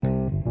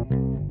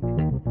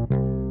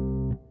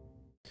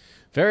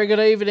Very good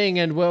evening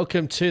and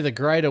welcome to the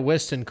Greater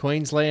Western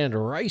Queensland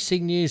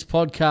Racing News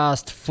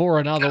Podcast for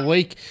another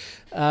week.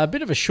 A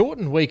bit of a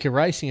shortened week of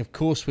racing, of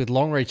course, with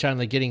Longreach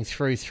only getting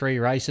through 3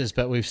 races,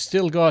 but we've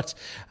still got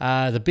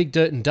the Big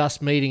Dirt and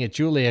Dust meeting at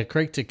Julia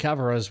Creek to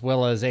cover, as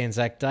well as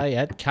Anzac Day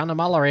at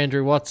Cunnamulla.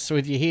 Andrew Watts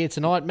with you here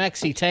tonight.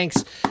 Maxi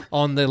Tanks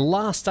on the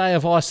last day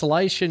of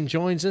isolation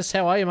joins us.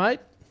 How are you, mate?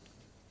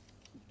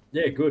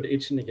 Yeah, good.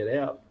 Itching to get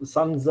out. The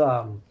sun's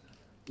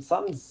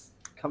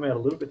come out a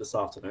little bit this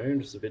afternoon,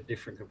 just a bit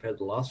different compared to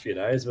the last few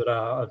days, but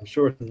I'm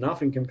sure it's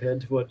nothing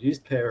compared to what you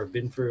pair have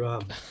been through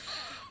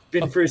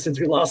since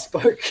we last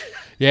spoke.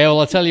 Yeah, well,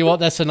 I tell you what,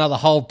 that's another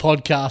whole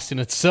podcast in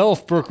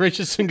itself. Brooke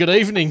Richardson, good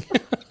evening.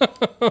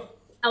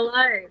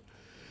 Hello.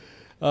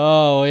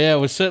 Oh, yeah, it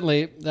was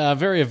certainly a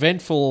very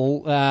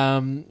eventful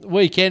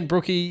weekend,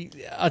 Brookie.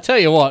 I tell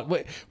you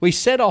what, we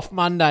set off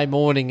Monday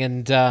morning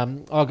and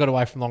I got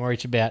away from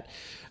Longreach about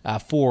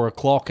 4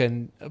 o'clock,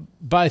 and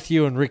both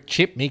you and Rick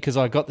chipped me because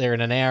I got there in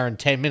an hour and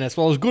 10 minutes.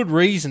 Well, it was good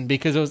reason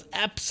because it was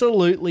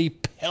absolutely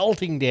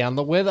pelting down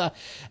the weather,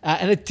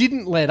 and it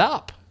didn't let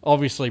up,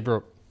 obviously,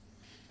 Brooke.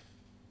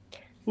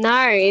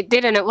 No, it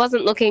didn't. It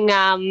wasn't looking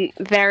we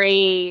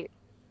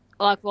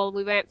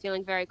weren't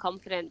feeling very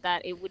confident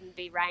that it wouldn't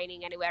be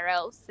raining anywhere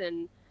else.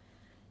 And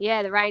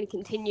yeah, the rain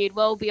continued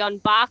well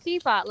beyond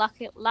Barkey, but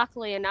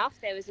luckily enough,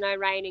 there was no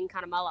rain in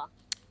Cunnamulla.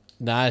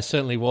 No, it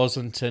certainly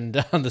wasn't. And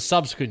the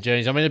subsequent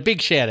journeys, I mean, a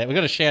big shout out. We've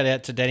got a shout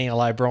out to Daniel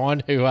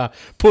O'Brien, who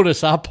put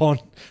us up on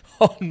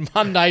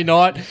Monday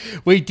night.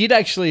 We did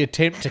actually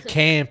attempt to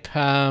camp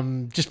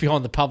just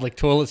behind the public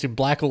toilets in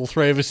Blackall,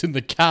 3 of us in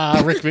the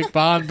car, Rick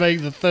McMahon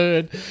being the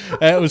third.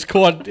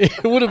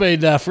 It would have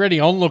been, for any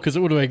onlookers, it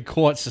would have been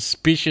quite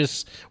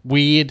suspicious,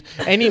 weird.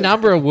 Any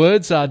number of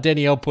words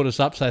Danielle put us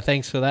up, so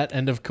thanks for that.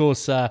 And, of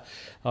course, I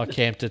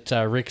camped at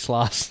Rick's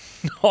last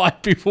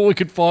night before we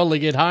could finally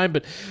get home.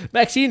 But,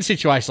 Maxie, in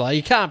situations like that,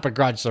 you can't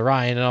begrudge the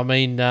rain. And, I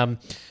mean,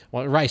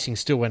 racing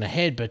still went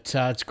ahead, but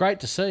it's great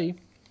to see.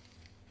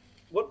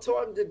 What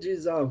time did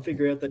you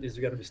figure out that you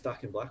were going to be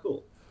stuck in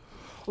Blackall?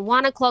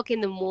 1 o'clock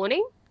in the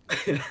morning.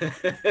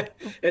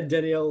 And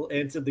Danielle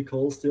answered the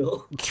call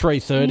still?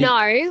 3:30.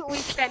 No, we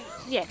spent,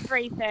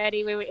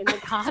 3:30 we were in the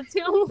car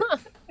till.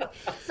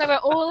 So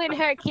we're all in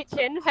her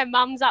kitchen. Her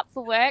mum's up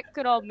for work.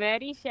 Good old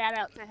Murdy. Shout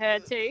out to her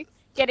too.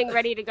 Getting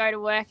ready to go to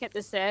work at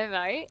the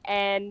servo,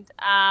 and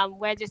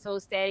we're just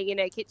all standing in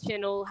her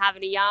kitchen, all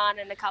having a yarn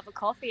and a cup of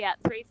coffee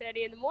at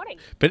 3:30 in the morning.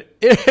 But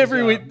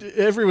every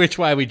which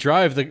way we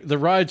drove, the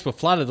roads were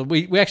flooded.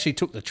 We actually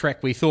took the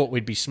trek. We thought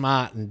we'd be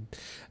smart and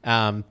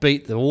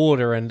beat the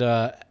water. And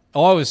I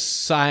was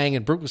saying,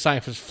 and Brooke was saying,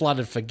 if it's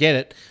flooded, forget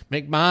it.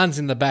 McMahon's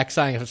in the back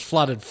saying, if it's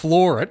flooded,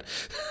 floor it.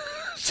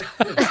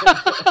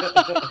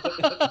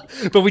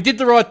 But we did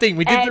the right thing.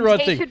 He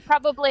should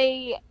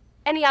probably...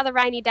 Any other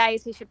rainy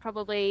days, he should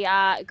probably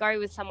go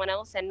with someone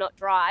else and not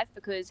drive,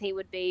 because he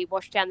would be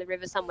washed down the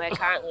river somewhere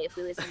currently if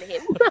we listen to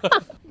him.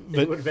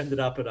 He would have ended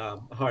up at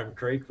Home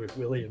Creek with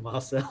Willie and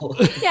Marcel.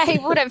 Yeah, he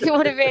would have. They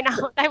would have been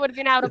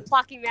able to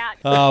pluck him out.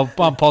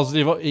 I'm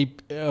positive.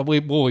 We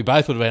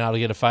both would have been able to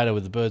get a photo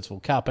with the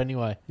Birdsville Cup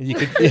anyway.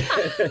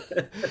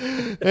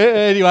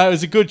 Anyway, it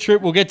was a good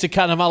trip. We'll get to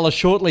Cunnamulla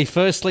shortly.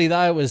 Firstly,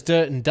 though, it was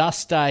Dirt and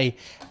Dust Day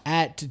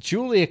at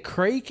Julia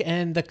Creek,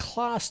 and the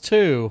Class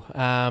 2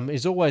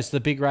 is always the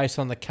big race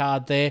on the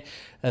card there.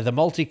 The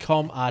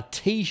Multicom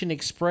Artesian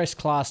Express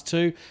Class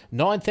 2,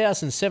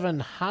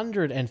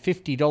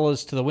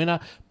 $9,750 to the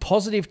winner.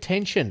 Positive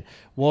Tension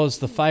was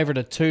the favourite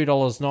at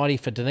 $2.90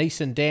 for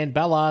Denise and Dan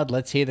Ballard.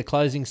 Let's hear the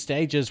closing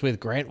stages with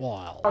Grant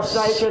Wild.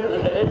 Station,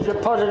 it's a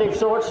positive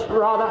thoughts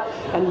rather,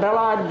 and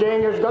Ballard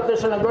Jr.'s got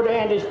this in a good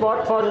handy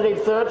spot.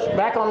 Positive thoughts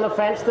back on the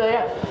fence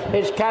there.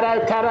 It's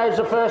Caddo. Caddo's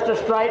the first to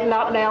straighten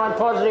up now, and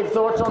positive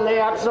thoughts on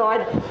the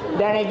outside.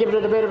 Danny gives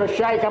it a bit of a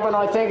shake up, and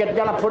I think it's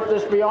going to put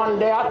this beyond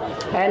doubt.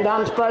 And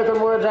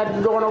unspoken words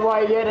hadn't gone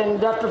away yet,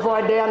 and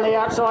justified down the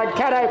outside.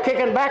 Caddo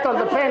kicking back on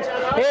the fence.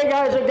 Here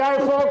goes a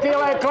go. 4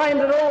 kilo claimed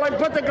it all and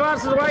put the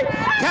glasses away.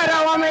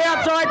 Caddo on the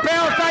outside.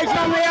 Power Station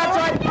on the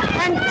outside,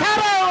 and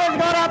Caddo has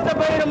got up to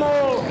beat them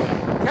all.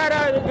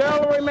 Caddo, the girl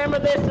will remember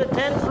this. The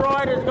 10th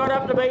ride has got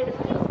up to beat.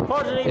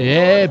 Positive.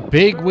 Yeah,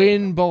 big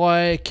win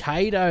by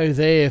Cato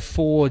there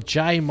for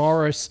Jay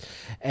Morris.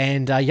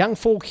 And young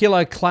 4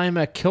 kilo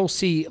claimer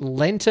Kelsey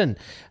Lenton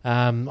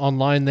on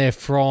loan there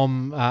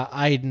from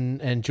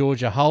Aidan and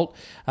Georgia Holt.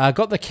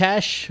 Got the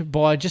cash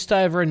by just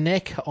over a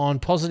neck on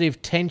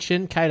Positive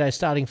Tension. Cato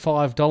starting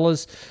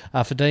 $5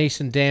 for Denise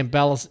and Dan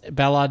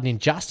Ballard, and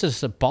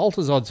Injustice at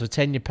Bolter's odds for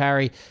Tanya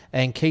Parry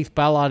and Keith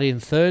Ballard in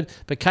third.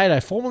 But Cato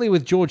formerly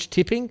with George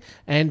Tipping,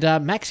 and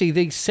Maxie,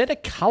 these set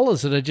of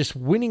colours that are just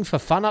winning for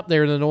fun up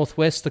there in the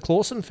northwest, the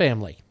Clausen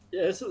family.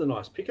 Yeah, this is a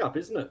nice pickup,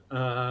 isn't it?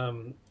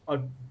 I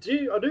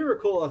do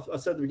recall I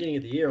said at the beginning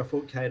of the year I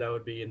thought Cato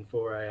would be in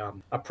for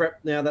a prep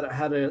now that it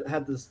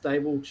had the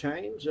stable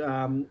change.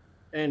 And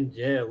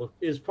yeah, look,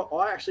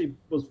 I actually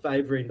was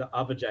favouring the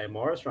other Jay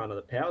Morris run at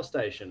the Power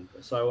Station.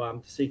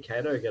 So to see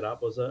Cato get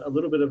up was a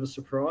little bit of a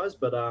surprise,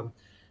 but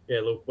yeah,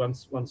 look,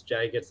 once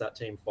Jay gets that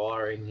team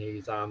firing,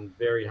 he's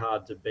very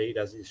hard to beat,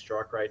 as his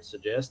strike rate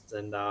suggests.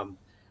 And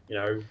you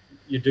know,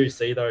 you do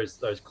see those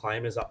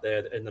claimers up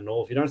there in the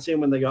north. You don't see them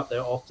when they go up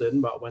there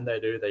often, but when they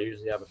do, they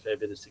usually have a fair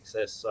bit of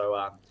success.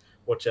 So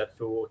watch out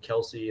for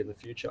Kelsey in the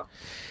future.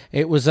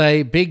 It was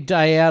a big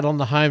day out on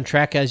the home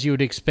track, as you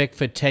would expect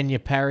for Tanya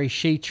Parry.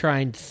 She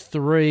trained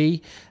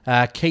 3.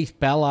 Keith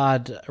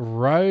Ballard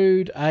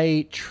rode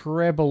a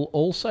treble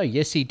also.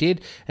 Yes, he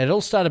did. It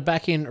all started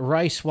back in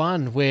race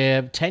 1,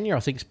 where Tanya, I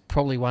think,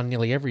 probably won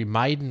nearly every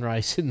maiden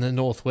race in the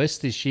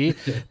Northwest this year.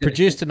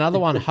 Produced another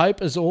one,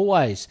 Hope as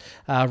Always,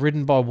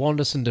 ridden by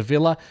Wanderson de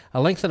Villa.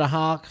 A length and a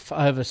half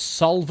over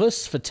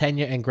Solvis for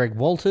Tanya and Greg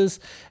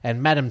Walters,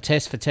 and Madam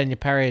Tess for Tanya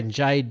Parry and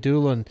Jade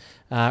Doolan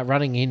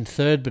running in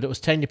third. But it was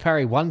Tanya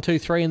Parry 1, 2,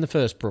 3 in the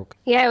first, Brooke.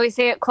 Yeah, we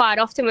see it quite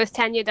often with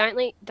Tanya, don't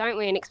we?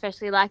 And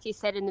especially, like you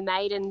said, in the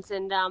maidens.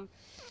 And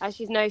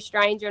she's no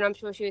stranger, and I'm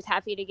sure she was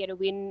happy to get a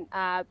win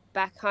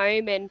back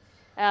home. And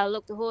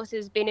look, the horse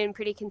has been in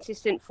pretty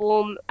consistent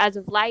form as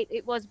of late.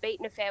 It was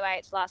beaten a fair way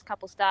its last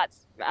couple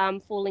starts,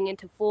 falling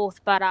into 4th,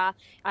 but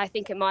I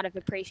think it might have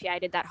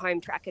appreciated that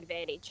home track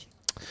advantage.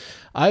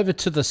 Over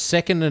to the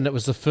second, and it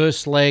was the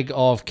first leg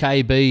of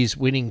KB's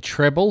winning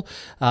treble.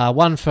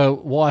 One for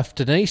wife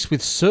Denise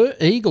with Sir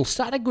Eagle.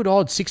 Started good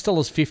odds,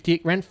 $6.50.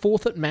 It ran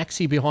 4th at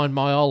Maxi behind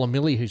Myola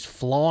Millie, who's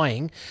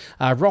flying.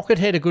 Rocket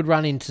had a good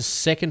run into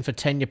second for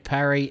Tanya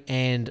Parry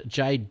and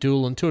Jade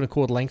Doolan, 2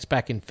 1/4 lengths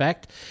back, in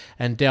fact.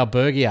 And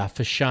Dalbergia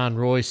for Sean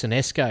Royce and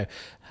Esco.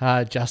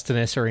 Justin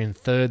Esser in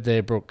third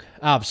there, Brooke.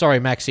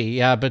 Sorry, Maxi.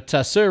 But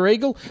Sir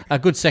Eagle, a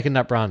good second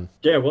up run.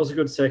 Yeah, it was a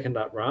good second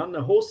up run.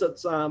 A horse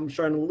that's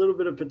shown a little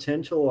bit of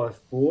potential, I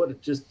thought. It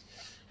just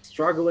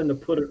struggling to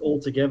put it all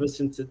together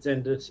since it's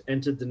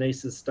entered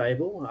Denise's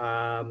stable.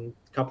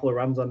 Couple of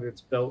runs under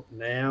its belt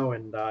now,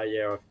 and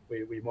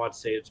we might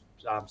see it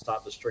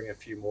start to string a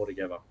few more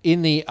together.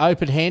 In the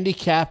open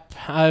handicap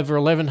over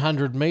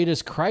 1,100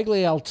 metres,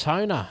 Craigley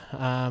Altona,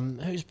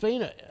 who's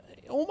been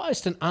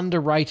almost an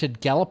underrated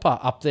galloper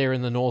up there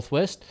in the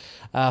Northwest.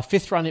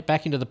 5th run it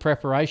back into the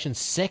preparation,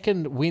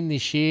 2nd win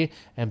this year,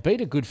 and beat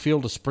a good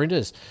field of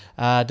sprinters.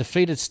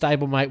 Defeated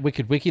stablemate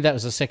Wicked Wiki. That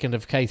was the second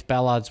of Keith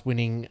Ballard's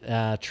winning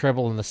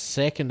treble, and the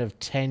second of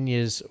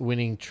Tanya's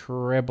winning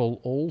treble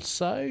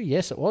also.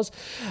 Yes, it was.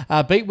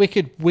 Beat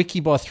Wicked Wiki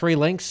by 3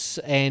 lengths,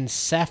 and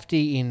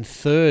Safety in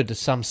third,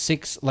 some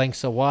 6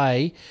 lengths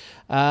away.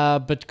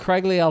 But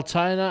Craigley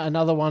Altona,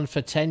 another one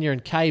for Tanya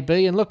and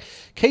KB. And look,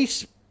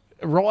 Keith's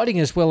riding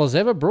as well as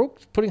ever,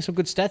 Brooke, putting some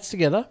good stats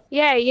together.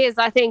 Yeah, he is.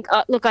 I think,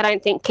 I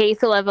don't think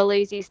Keith will ever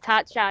lose his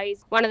touch.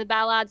 He's one of the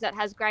Ballards that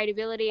has great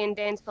ability, and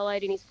Dan's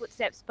followed in his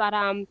footsteps. But,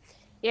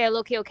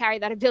 look, he'll carry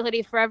that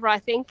ability forever, I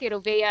think. It'll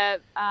be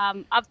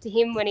up to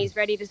him when he's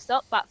ready to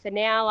stop. But for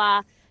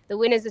now, the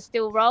winners are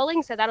still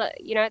rolling. So,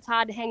 it's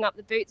hard to hang up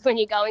the boots when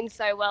you're going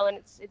so well. And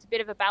it's a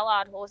bit of a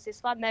Ballard horse,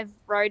 this one. They've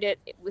rode it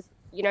with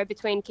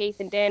between Keith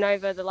and Dan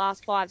over the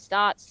last 5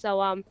 starts.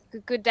 So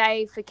good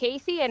day for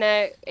Keithy, and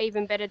a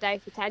even better day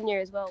for Tanya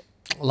as well.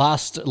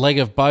 Last leg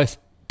of both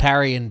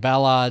Parry and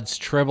Ballard's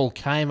treble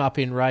came up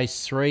in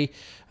race 3.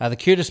 The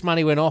cutest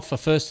money went off for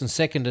first and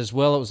second as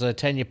well. It was a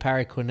Tanya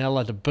Parry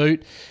Quinella to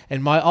boot.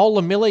 And my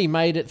Ola Millie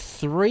made it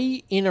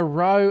 3 in a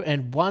row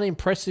and won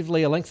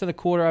impressively, a length and a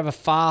quarter over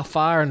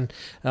Far. And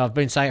I've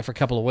been saying it for a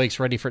couple of weeks,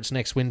 ready for its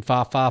next win,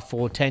 Far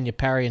for Tanya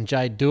Parry and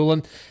Jade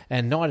Doolan.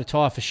 And 9 a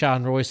tie for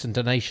Sean Royce and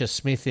Denisha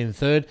Smith in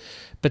third.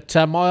 But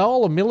my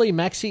Ola Millie,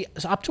 Maxi,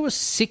 is up to a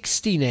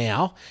 60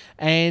 now.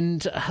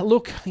 And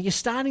look, you're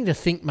starting to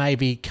think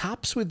maybe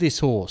cups with this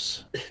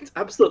horse. It's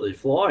absolutely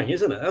flying,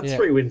 isn't it? That's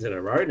 3 wins in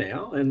a row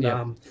now. And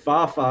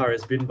Far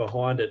has been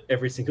behind it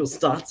every single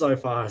start so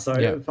far. So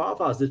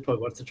Farfar's this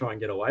point wants to try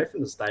and get away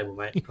from the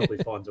stablemate and probably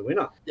finds a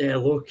winner. Yeah,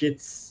 look,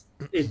 it's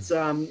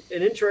an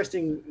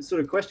interesting sort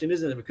of question,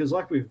 isn't it? Because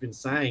like we've been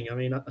saying, I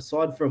mean,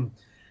 aside from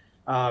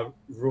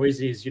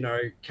Royce's,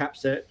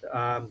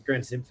 Capset,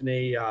 Grand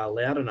Symphony,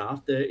 Loud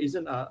Enough, there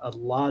isn't a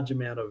large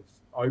amount of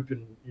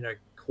open,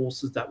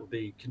 courses that would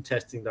be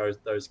contesting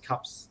those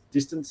cups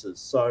distances.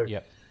 So,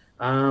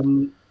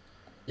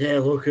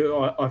 look,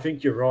 I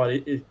think you're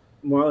right.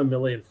 Milo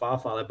Millie and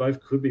Farfar, they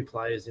both could be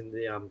players in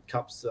the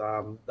cups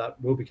that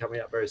will be coming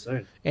up very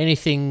soon.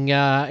 Anything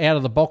out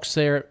of the box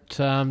there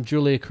at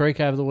Julia Creek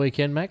over the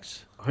weekend,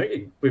 Max? I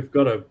think we've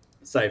got to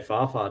say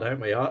Farfar, don't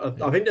we?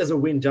 I think there's a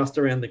win just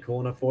around the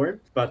corner for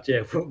him. But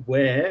yeah,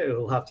 where,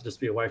 it'll have to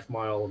just be away from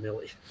Myola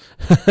Millie.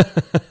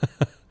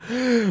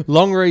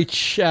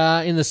 Longreach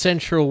in the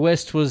Central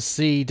West was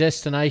the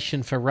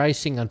destination for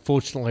racing.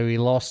 Unfortunately, we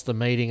lost the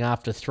meeting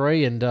after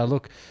 3. And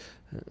look,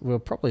 we were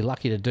probably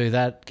lucky to do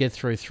that, get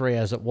through 3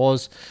 as it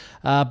was.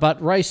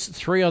 But race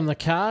 3 on the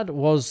card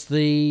was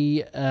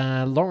the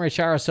Longreach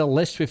RSL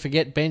Lest We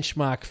Forget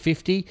Benchmark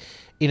 50.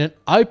 In an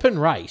open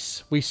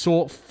race, we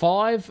saw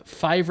 5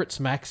 favourites,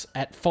 Max,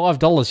 at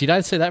 $5. You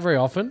don't see that very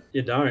often.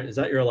 You don't. Is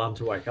that your alarm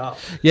to wake up?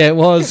 Yeah, it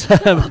was.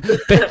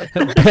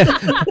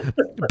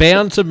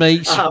 Bound to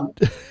meet.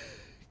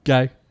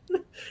 Go.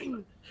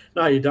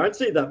 No, you don't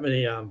see that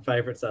many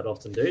favourites that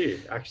often, do you?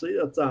 Actually,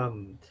 that's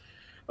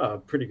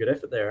Pretty good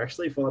effort there,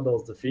 actually.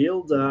 $5 the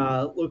field.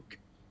 Look,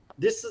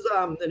 this is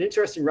an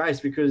interesting race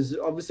because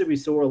obviously we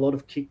saw a lot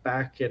of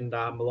kickback and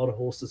a lot of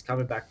horses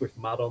coming back with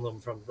mud on them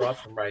from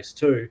race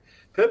 2.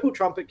 Purple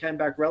Trumpet came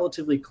back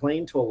relatively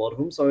clean to a lot of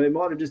them, so it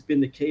might have just been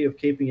the key of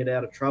keeping it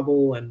out of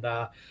trouble, and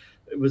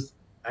it was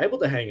able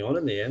to hang on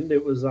in the end.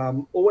 It was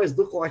always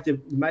looked like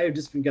it may have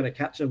just been going to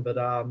catch him, but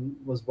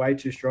was way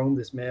too strong,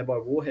 this mare by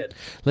Warhead.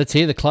 Let's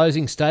hear the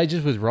closing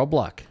stages with Rob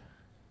Luck.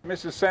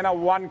 Mrs. Senna,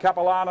 One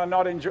Capilano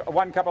not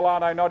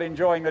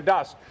enjoying the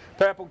dust.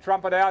 Purple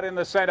Trumpet out in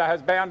the centre,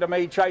 has Bound to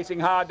Me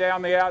chasing hard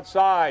down the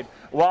outside.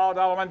 Wild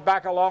Element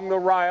back along the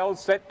rails,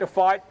 set to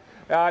fight.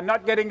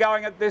 Not getting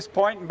going at this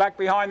point, and back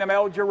behind them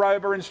El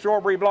Jaroba and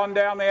Strawberry Blonde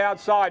down the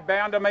outside.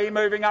 Bound to Me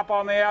moving up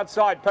on the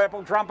outside.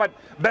 Purple Trumpet,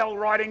 Bell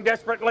riding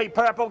desperately.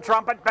 Purple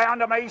Trumpet,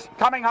 Bound to Me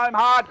coming home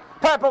hard.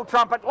 Purple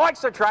Trumpet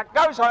likes the track,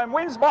 goes home,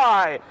 wins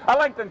by a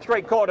length and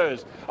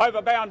 3/4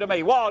 over Bound to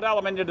Me. Wild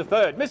Element into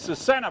third. Mrs.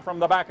 Senna from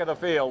the back of the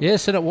field.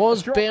 Yes, and it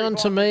was Bound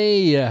to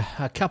Me.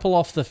 A couple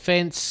off the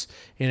fence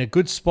in a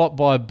good spot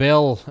by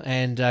Bell,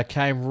 and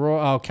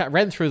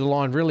ran through the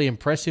line really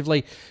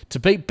impressively to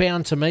beat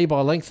Bound to Me by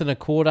a length and a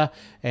quarter,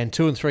 and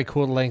 2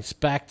 3/4 lengths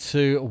back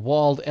to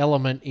Wild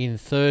Element in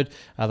third.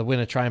 The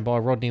winner trained by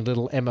Rodney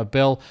Little, Emma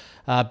Bell.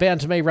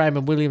 Bound to Me,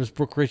 Raymond Williams,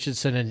 Brooke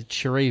Richardson, and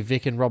Cherie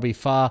Vick and Robbie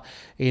Farr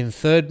in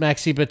third,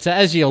 Maxie. But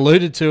as you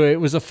alluded to, it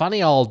was a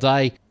funny old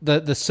day.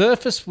 The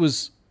surface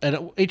was,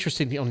 and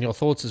interesting on your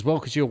thoughts as well,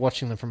 because you were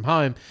watching them from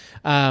home,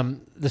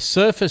 the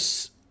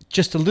surface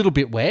just a little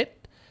bit wet,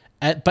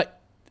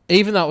 but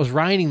even though it was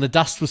raining, the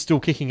dust was still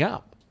kicking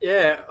up.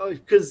 Yeah,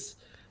 because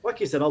like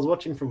you said, I was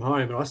watching from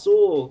home and I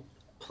saw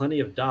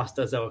plenty of dust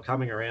as they were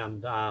coming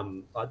around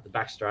like the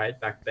back straight,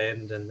 back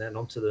bend, and then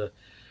onto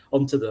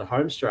the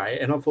home straight.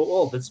 And I thought,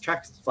 well, this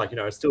track's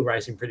it's still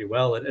racing pretty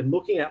well. And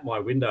looking at my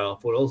window, I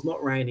thought, well, it's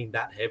not raining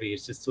that heavy.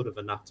 It's just sort of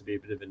enough to be a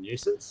bit of a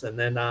nuisance. And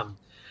then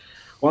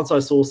once I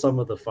saw some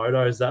of the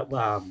photos that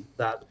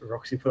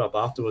Roxy put up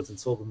afterwards and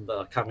saw them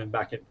coming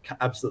back and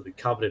absolutely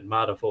covered in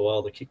mud, I thought,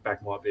 well, the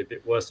kickback might be a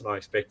bit worse than I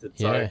expected.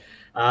 Yeah.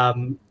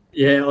 So,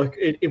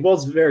 it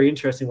was very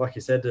interesting, like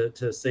you said,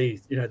 to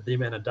see, the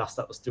amount of dust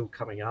that was still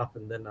coming up.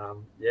 And then,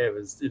 it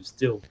was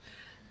still,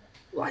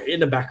 like, in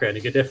the background,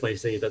 you could definitely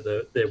see that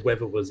the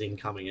weather was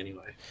incoming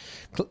anyway.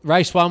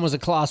 Race 1 was a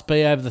Class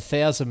B over the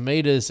 1,000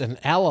 metres, and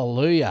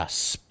Alleluia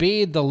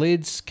speared the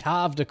lids,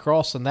 carved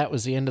across, and that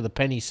was the end of the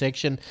penny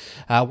section.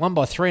 Won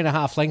by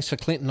 3.5 lengths for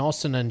Clinton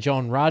Austin and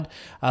John Rudd.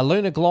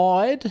 Luna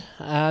Glide,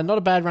 not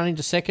a bad run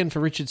into second for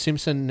Richard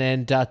Simpson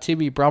and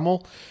Tibby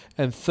Brummel.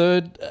 And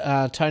third,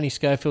 Tony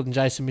Schofield and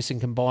Jason Misson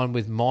combined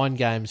with Mind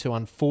Games, who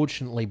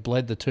unfortunately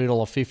bled the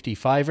 $2.50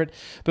 favourite.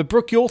 But,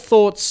 Brooke, your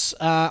thoughts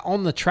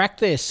on the track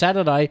there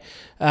Saturday?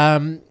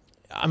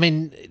 I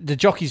mean, the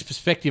jockey's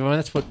perspective,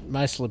 that's what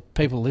most of the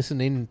people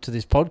listening to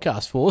this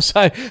podcast for.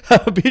 So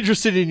I'd be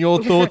interested in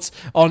your thoughts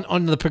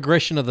on the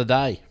progression of the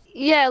day.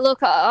 Yeah,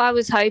 look, I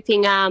was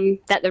hoping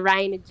that the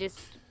rain would just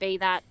be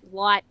that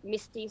light,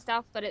 misty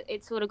stuff, but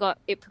it sort of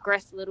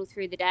progressed a little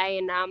through the day,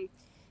 and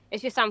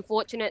it's just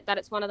unfortunate that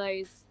it's one of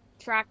those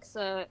tracks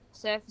or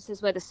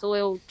surfaces where the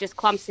soil just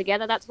clumps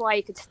together. That's why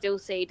you could still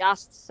see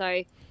dust.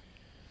 So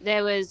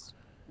there was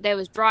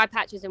dry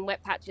patches and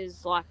wet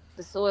patches. Like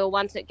the soil,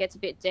 once it gets a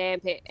bit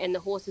damp and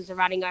the horses are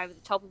running over the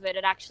top of it,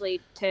 it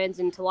actually turns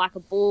into like a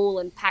ball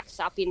and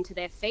packs up into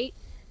their feet.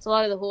 So a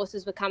lot of the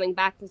horses were coming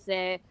back with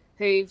their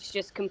hooves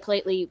just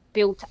completely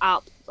built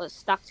up or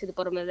stuck to the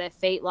bottom of their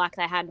feet like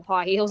they had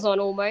high heels on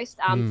almost.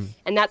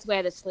 And that's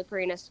where the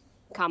slipperiness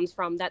comes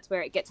from. That's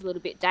where it gets a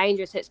little bit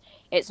dangerous.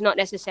 It's not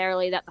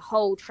necessarily that the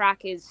whole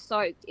track is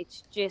soaked.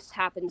 It just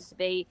happens to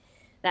be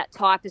that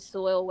type of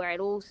soil where it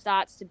all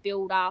starts to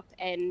build up.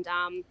 And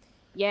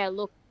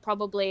look,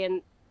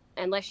 probably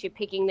unless you're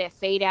picking their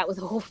feet out with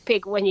a hoof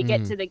pick when you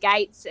get to the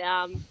gates,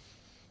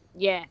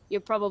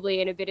 you're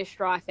probably in a bit of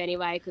strife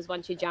anyway, because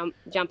once you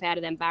jump out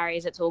of them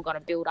barriers, it's all got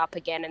to build up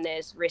again, and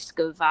there's risk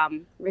of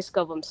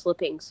them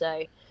slipping.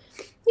 So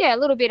yeah, a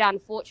little bit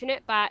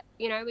unfortunate, but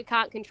we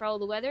can't control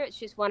the weather. It's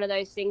just one of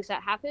those things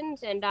that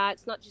happens, and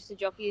it's not just the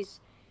jockeys'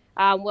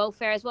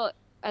 welfare as well.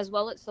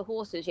 It's the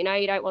horses. You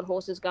don't want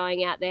horses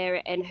going out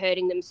there and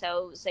hurting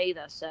themselves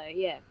either. So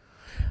yeah.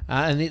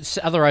 And the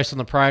other race on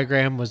the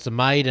program was the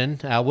Maiden.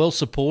 Well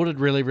supported,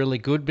 really, really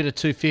good. Bit of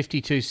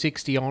 $2.50,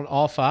 $2.60 on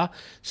offer.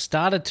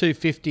 Started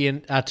 $2.50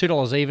 and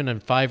 $2 even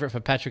in favourite for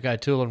Patrick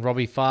O'Toole and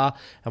Robbie Farr.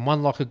 And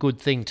one like a good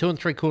thing. 2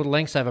 3/4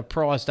 lengths over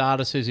Prized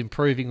Artist, who's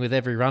improving with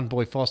every run.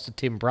 Boy Foster,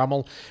 Tim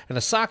Brummel. And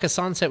Osaka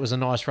Sunset was a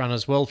nice run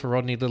as well for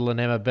Rodney Little and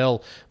Emma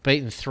Bell,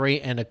 beaten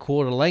 3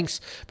 1/4 lengths.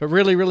 But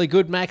really, really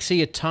good.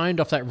 Maxie atoned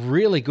off that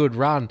really good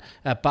run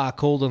at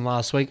Barcaldine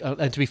last week.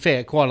 And to be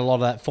fair, quite a lot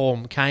of that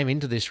form came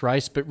into this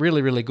race, but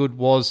really, really good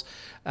was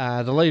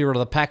the leader of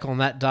the pack on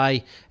that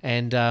day,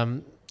 and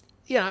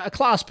a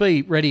Class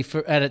B ready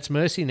at its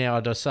mercy now,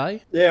 I'd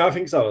say. Yeah, I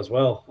think so as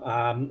well.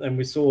 And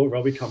we saw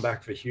Robbie come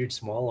back with a huge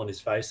smile on his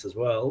face as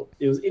well.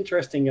 It was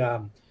interesting.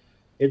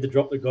 he had to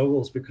drop the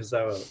goggles because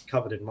they were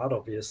covered in mud,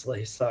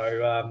 obviously.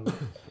 So,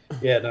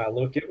 yeah, no,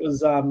 look, it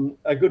was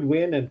a good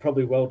win and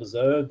probably well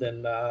deserved.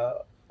 And I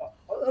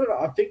don't know,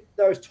 I think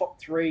those top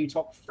 3,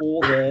 top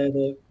 4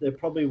 there, they're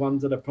probably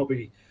ones that are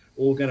probably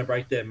all going to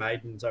break their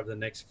maidens over the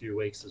next few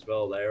weeks as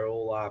well. They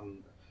all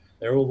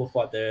look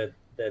like they're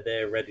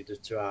ready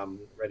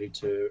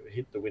to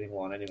hit the winning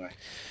line anyway.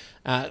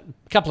 A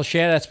couple of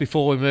shout-outs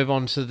before we move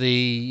on to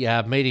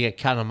the meeting at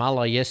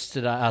Cunnamulla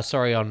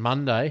yesterday. On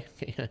Monday.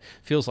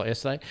 Feels like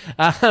yesterday.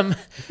 I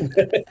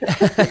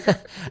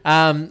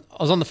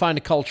was on the phone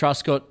to Cole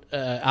Truscott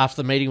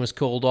after the meeting was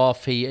called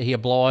off. He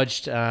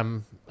obliged,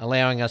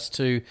 allowing us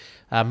to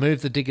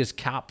move the Diggers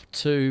Cup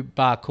to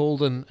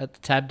Barcaldine at the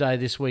Tab Day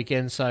this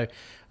weekend. So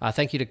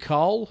thank you to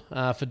Cole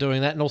for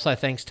doing that. And also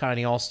thanks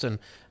Tony Austin.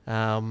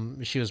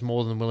 She was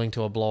more than willing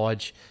to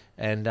oblige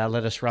and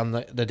let us run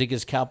the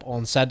Diggers Cup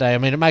on Saturday. I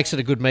mean, it makes it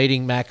a good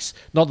meeting, Max.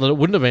 Not that it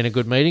wouldn't have been a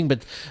good meeting,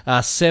 but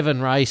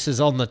 7 races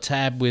on the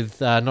tab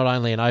with not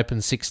only an open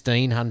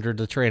 1600,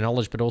 the Tree of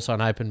Knowledge, but also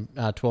an open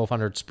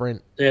 1200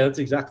 sprint. Yeah, that's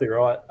exactly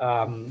right.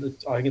 I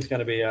think it's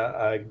going to be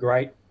a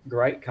great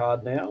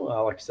card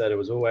now. Like I said, it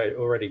was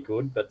already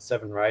good, but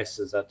 7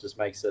 races, that just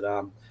makes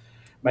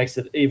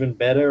it even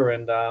better.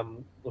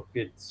 And look,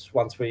 it's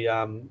once we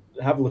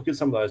have a look at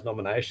some of those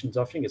nominations,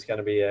 I think it's going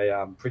to be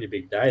a pretty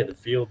big day. The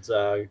fields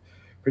are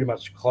pretty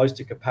much close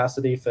to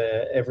capacity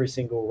for every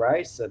single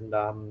race, and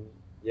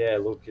yeah,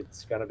 look,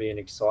 it's going to be an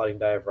exciting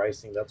day of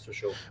racing, that's for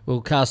sure. We'll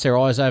cast our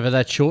eyes over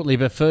that shortly,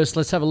 but first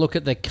let's have a look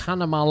at the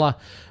Cunnamulla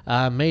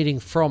meeting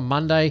from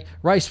Monday.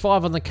 Race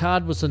 5 on the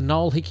card was the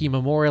Noel Hickey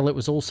Memorial. It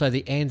was also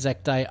the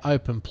Anzac Day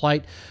Open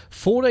Plate.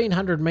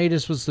 1,400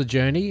 metres was the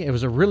journey. It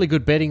was a really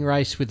good betting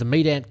race with the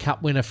Meat Ant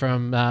Cup winner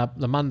from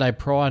the Monday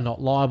prior, Not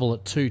Liable,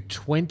 at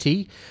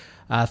 220.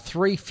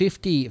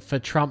 350 for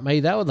Trump Me.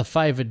 They were the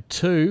favoured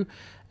 2.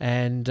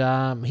 And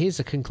here's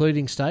the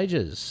concluding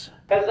stages.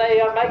 As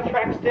they make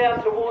tracks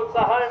down towards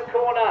the home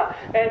corner,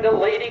 and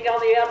leading on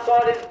the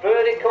outside is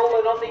Vertical,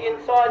 and on the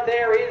inside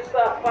there is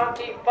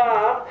Funky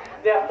Farm.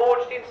 Now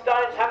Forged in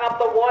Stones hung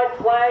up the white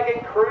flag, and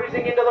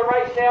cruising into the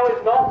race now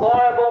is Not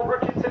Liable.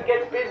 Richardson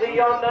gets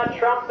busy on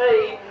Trump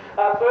Me.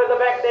 Further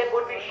back then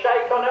would be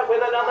Shake on it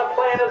with another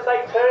plan as they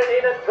turn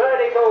in, and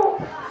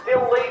Vertical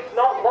still leads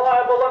Not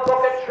Liable. And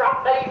look at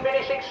Trump Me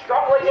finishing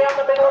strongly down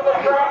the middle of the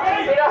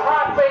track in a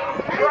heartbeat.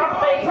 Trump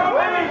Me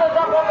rises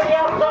up on the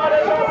outside,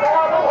 and Not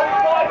Liable who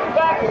fights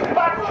back,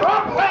 but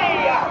Trump Me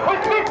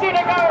with 50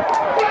 to go,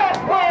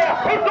 first clear.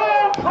 It's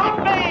all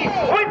Trump Me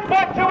wins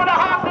by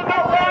 2.5 to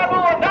Not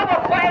Liable. Another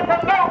plan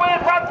from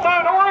nowhere run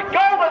third, or a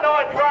Golden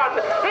Eyes run.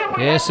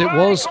 Yes, it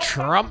was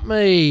Trump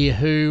Me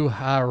who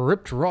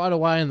ripped right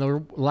away in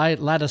the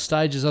latter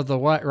stages of the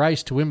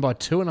race to win by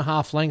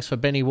 2.5 lengths for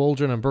Benny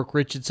Waldron and Brooke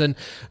Richardson.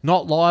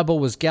 Not Liable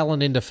was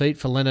gallant in defeat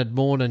for Leonard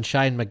Morn and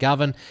Shane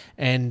McGovern,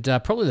 and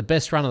probably the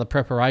best run of the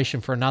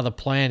preparation for Another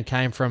Plan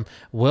came from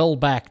well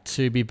back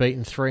to be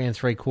beaten 3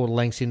 3/4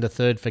 lengths into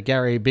third for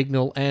Gary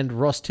Bignell and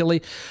Ross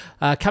Tilley.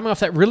 Coming off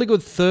that really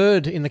good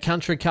third in the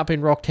Country Cup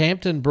in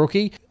Rockhampton,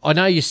 Brookie. I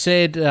know you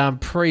said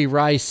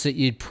pre-race that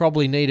you'd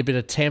probably need a bit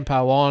of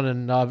tempo on,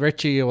 and I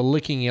bet you were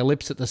licking your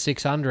lips at the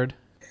 600.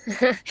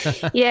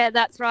 Yeah,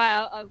 that's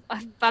right.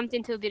 I've bumped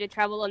into a bit of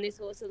trouble on this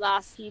horse the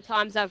last few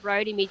times I've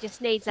rode him. He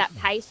just needs that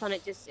pace on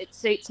it. It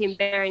suits him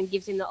better and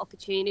gives him the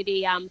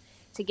opportunity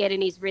to get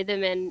in his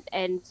rhythm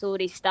and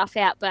sort his stuff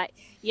out. But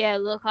yeah,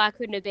 look, I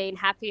couldn't have been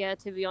happier,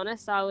 to be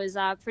honest. I was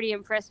pretty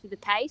impressed with the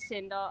pace,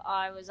 and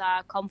I was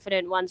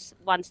confident once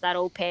that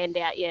all panned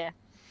out. Yeah.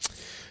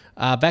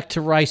 Back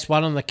to race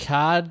 1 on the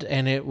card,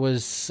 and it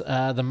was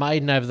the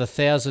maiden over the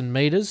 1,000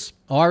 metres.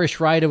 Irish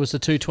Raider was the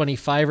 220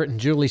 favourite and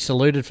duly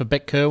saluted for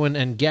Beck Kerwin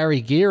and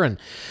Gary Gearan.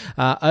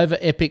 Over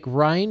Epic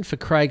Rain for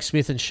Craig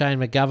Smith and Shane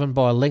McGovern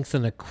by a length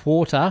and a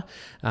quarter.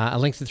 A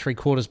length and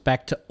 3/4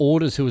 back to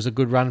Orders, who was a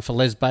good run for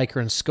Les Baker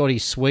and Scotty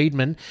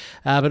Swedman.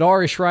 But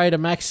Irish Raider,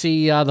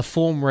 Maxi, the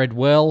form read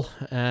well,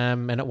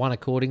 and it won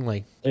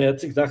accordingly. Yeah,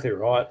 that's exactly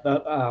right.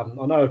 I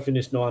know it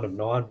finished 9 of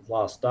 9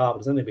 last start, but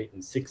it's only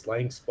beaten 6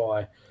 lengths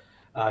by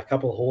a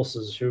couple of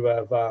horses who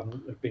have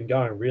been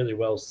going really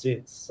well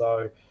since.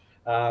 So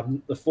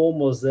the form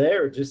was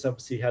there. It just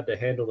obviously had to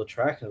handle the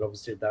track, and it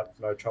obviously did that with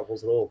no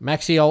troubles at all.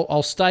 Maxie,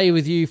 I'll stay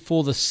with you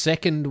for the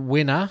second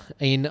winner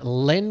in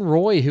Len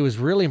Roy, who was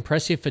really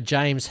impressive for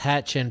James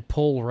Hatch and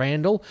Paul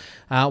Randall.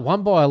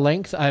 Won by a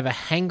length over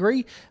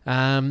Hangry,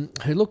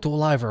 who looked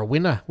all over a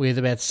winner with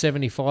about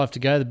 75 to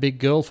go. The big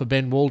girl for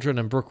Ben Waldron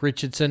and Brooke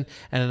Richardson,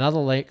 and another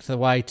length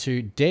away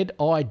to Dead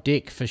Eye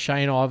Dick for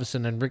Shane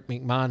Iverson and Rick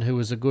McMahon, who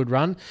was a good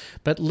run.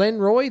 But Len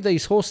Roy,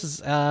 these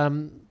horses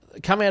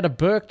come out of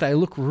Burke, they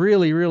look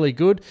really, really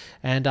good,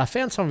 and I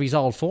found some of his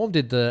old form,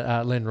 did the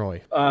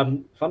Lenroy.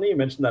 Funny you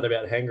mentioned that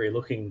about Hangry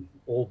looking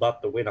all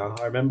but the winner.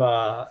 I remember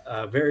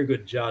a very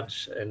good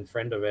judge and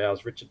friend of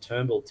ours, Richard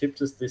Turnbull,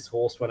 tipped us this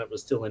horse when it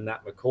was still in Nat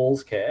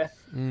McCall's care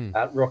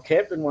at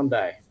Rockhampton one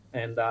day,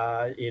 and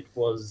it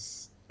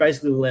was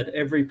basically led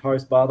every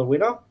post bar the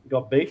winner,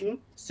 got beaten.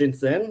 Since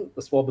then,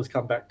 the swab has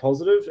come back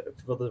positive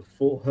for the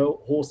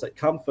horse that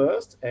come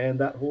first, and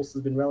that horse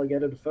has been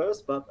relegated to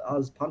first, but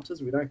as punters,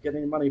 we don't get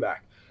any money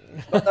back.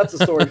 But that's a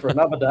story for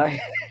another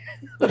day.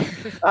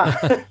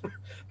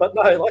 But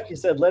no, like you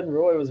said, Len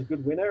Roy was a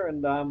good winner,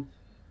 and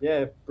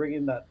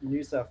bringing that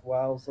New South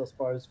Wales, I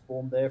suppose,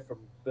 form there from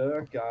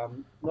Burke.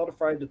 Not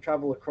afraid to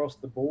travel across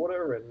the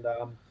border, and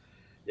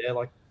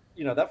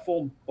that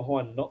form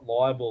behind Not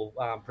Liable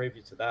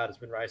previous to that has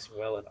been racing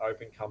well in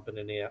Open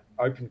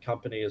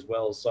Company as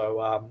well.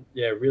 So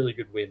really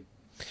good win.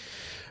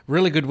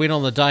 Really good win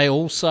on the day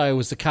also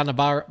was the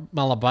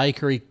Cunnamulla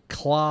Bakery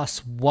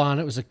Class 1.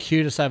 It was the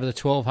cutest over the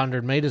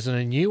 1,200 metres, and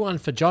a new one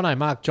for Jono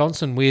Mark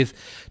Johnson with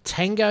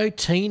Tango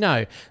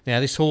Tino.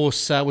 Now, this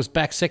horse was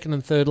back second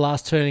and third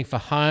last turning for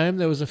home.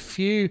 There was a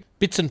few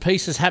bits and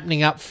pieces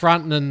happening up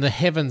front, and then the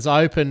heavens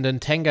opened,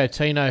 and Tango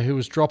Tino, who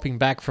was dropping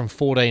back from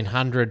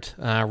 1,400,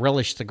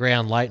 relished the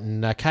ground late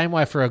and came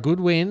away for a good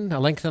win, a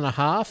length and a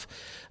half.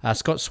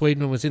 Scott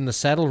Sweedman was in the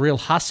saddle. Real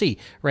Hussy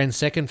ran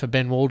second for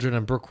Ben Waldron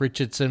and Brooke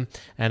Richardson,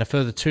 and a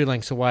further 2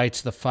 lengths away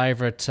to the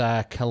favourite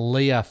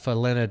Kalia for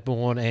Leonard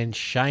Bourne and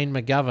Shane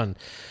McGovern.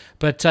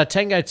 But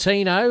Tango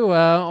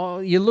Tino,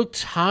 you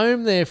looked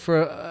home there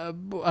for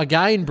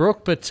again,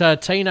 Brooke, but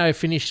Tino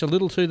finished a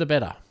little to the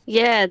better.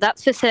 Yeah,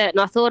 that's for certain.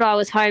 I thought I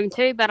was home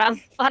too, but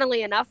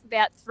funnily enough,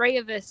 about three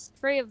of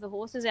the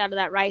horses out of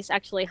that race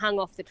actually hung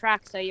off the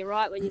track. So you're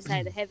right when you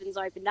say the heavens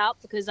opened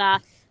up, because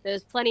there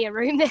was plenty of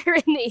room there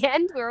in the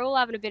end. We're all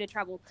having a bit of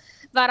trouble.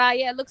 But,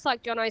 it looks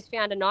like Jono's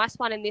found a nice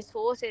one in this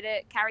horse.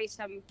 It carries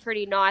some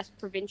pretty nice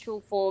provincial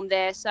form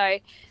there. So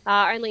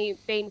only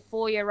been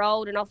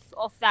 4-year-old, and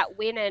off that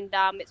win and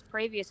its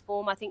previous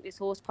form, I think this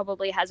horse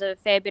probably has a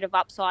fair bit of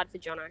upside for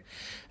Jono.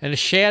 And a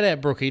shout-out,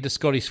 Brookie, to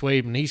Scotty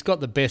Sweedman. He's got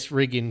the best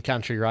rig in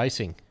country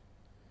racing.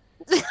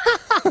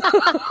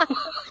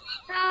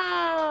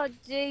 Oh,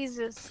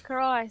 Jesus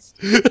Christ.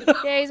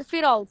 Yeah, he's a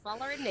fit old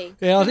fella, isn't he?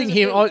 Yeah, I think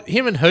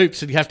him and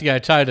Hoops would have to go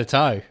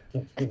toe-to-toe.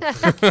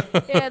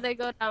 Yeah, they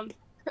got...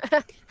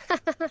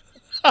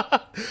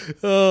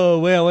 Oh,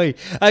 wowee.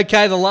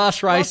 Okay, the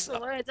last race...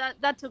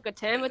 That took a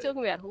turn. We're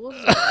talking about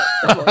horses.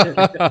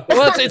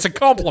 Well, it's a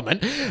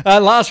compliment.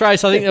 Last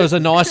race, I think there was a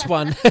nice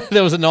one.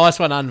 There was a nice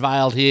one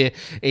unveiled here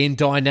in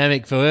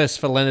Dynamic Verse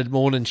for Leonard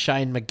Bourne and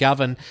Shane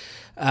McGovern.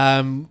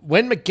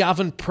 When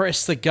McGovern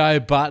pressed the go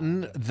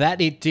button, that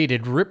it did.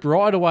 It ripped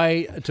right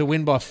away to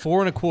win by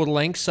 4 1/4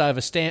 lengths over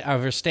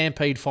a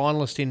Stampede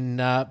finalist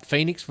in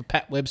Phoenix for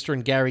Pat Webster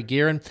and Gary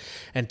Gearon.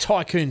 And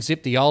Tycoon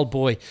Zip, the old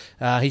boy,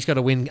 he's got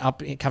a win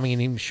coming in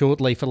him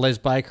shortly for Les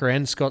Baker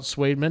and Scott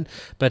Sweedman.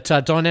 But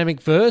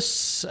Dynamic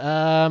Verse,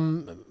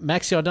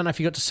 Maxie, I don't know if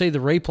you got to see the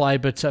replay,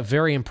 but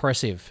very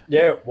impressive.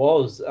 Yeah, it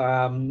was.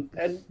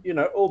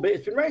 Albeit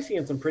it's been racing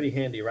in some pretty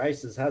handy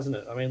races, hasn't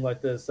it? I mean,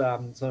 like there's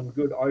some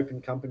good Open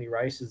Company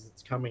races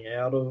it's coming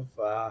out of,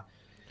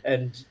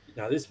 and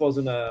this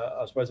wasn't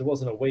it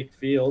wasn't a weak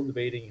field,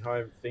 beating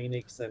home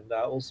Phoenix and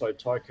also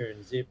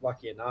Tycoon Zip,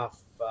 lucky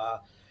enough,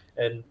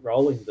 and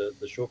rolling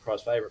the short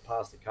price favourite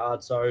past the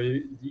card. So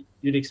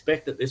you'd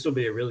expect that this will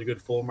be a really good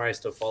form race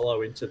to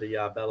follow into the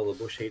Battle of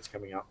the Bush heats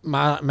coming up.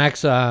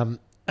 Max,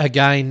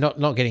 again,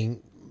 not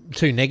getting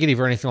too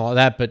negative or anything like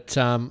that, but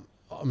I'm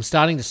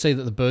starting to see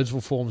that the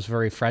Birdsville form is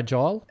very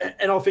fragile,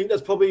 and I think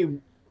that's probably.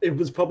 It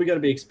was probably going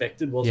to be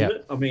expected, wasn't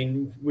it? I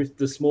mean, with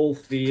the small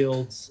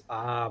fields,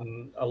 a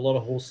lot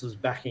of horses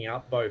backing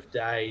up both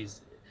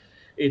days.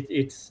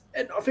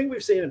 And I think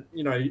we've seen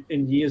it,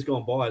 in years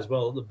gone by as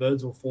well. The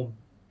Birdsville form,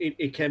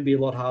 it can be a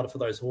lot harder for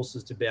those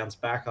horses to bounce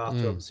back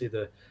after obviously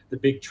the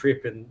big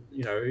trip, and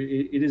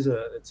it is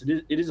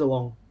a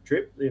long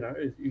trip.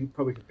 You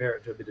probably compare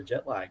it to a bit of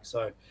jet lag.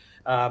 So,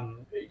 I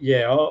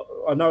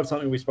know it's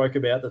something we spoke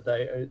about,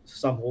 that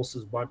some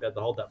horses won't be able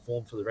to hold that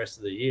form for the rest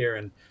of the year,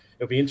 and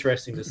it'll be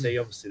interesting to see,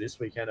 obviously, this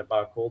weekend at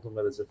Barcaldine,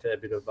 where there's a fair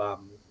bit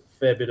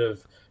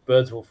of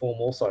Birdsville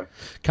form also.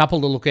 Couple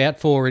to look out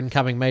for in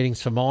coming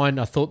meetings for mine.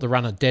 I thought the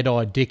run of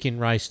Dead-Eyed Dick in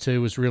race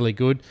 2 was really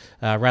good.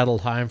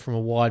 Rattled home from a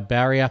wide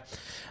barrier.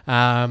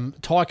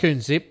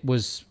 Tycoon Zip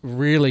was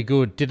really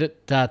good. Did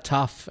it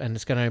tough, and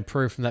it's going to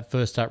improve from that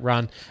first up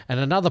run. And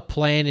another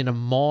plan in a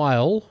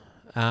mile,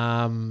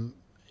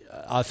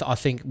 I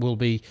think will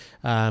be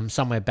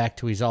somewhere back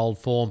to his old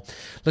form.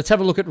 Let's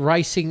have a look at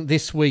racing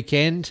this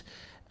weekend.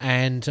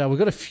 And we've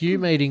got a few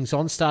meetings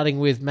on, starting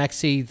with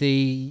Maxie,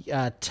 the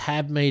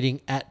TAB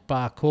meeting at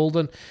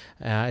Barcaldine.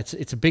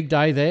 It's a big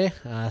day there.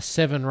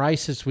 7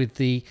 races with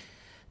the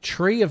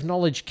Tree of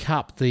Knowledge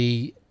Cup,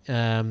 the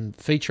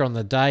feature on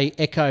the day.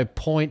 Echo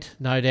Point,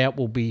 no doubt,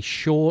 will be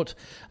short.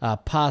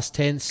 Past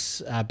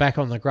tense, back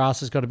on the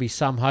grass has got to be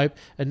some hope.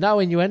 And no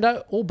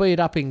innuendo, albeit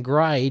up in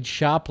grade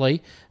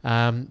sharply.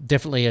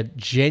 Definitely a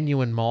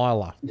genuine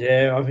miler.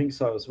 Yeah, I think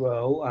so as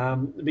well.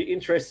 It'd be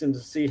interesting to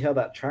see how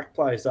that track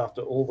plays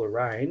after all the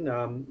rain.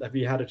 Have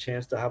you had a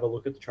chance to have a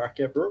look at the track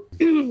yet, Brooke?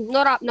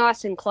 Not up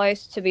nice and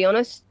close, to be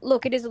honest.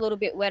 Look, it is a little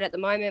bit wet at the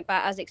moment,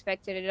 but as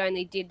expected, it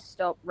only did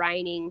stop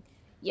raining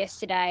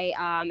yesterday.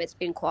 It's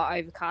been quite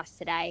overcast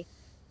today,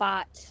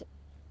 but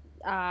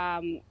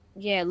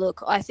Yeah,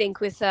 look, I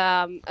think with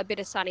a bit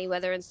of sunny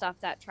weather and stuff,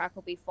 that track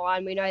will be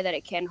fine. We know that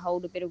it can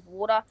hold a bit of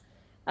water.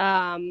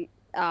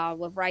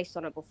 We've raced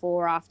on it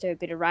before after a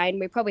bit of rain.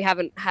 We probably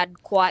haven't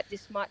had quite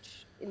this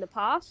much in the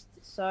past.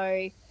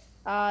 So,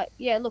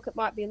 yeah, look, it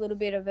might be a little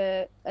bit of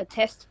a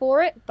test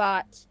for it,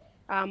 but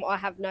I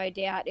have no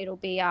doubt it'll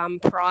be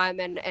prime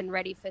and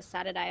ready for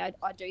Saturday.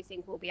 I do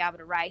think we'll be able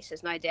to race.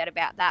 There's no doubt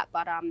about that,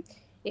 but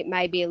it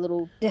may be a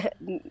little,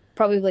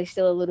 probably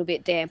still a little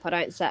bit damp.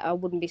 I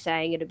wouldn't be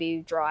saying it'll be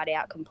dried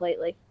out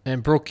completely.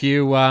 And Brooke,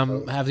 you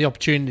have the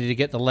opportunity to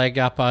get the leg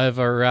up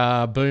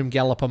over Boom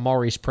Galloper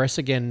Morris Press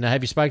again.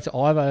 Have you spoke to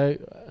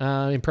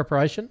Ivo in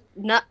preparation?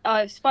 No,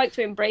 I spoke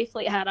to him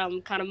briefly at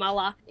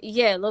Cunnamulla.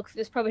 Yeah, look,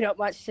 there's probably not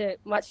much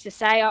to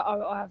say.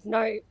 I have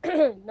no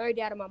no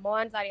doubt in my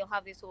mind that he'll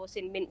have this horse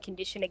in mint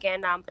condition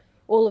again.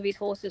 All of his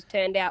horses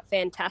turned out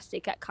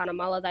fantastic at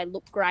Cunnamulla. They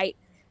look great.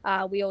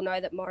 We all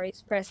know that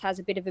Morris Press has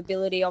a bit of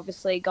ability,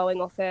 obviously,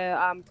 going off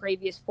her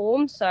previous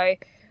form. So,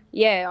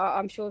 yeah,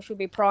 I'm sure she'll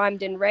be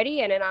primed and ready.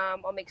 And then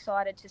I'm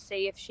excited to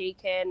see if she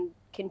can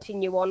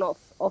continue on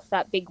off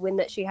that big win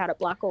that she had at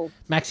Blackall.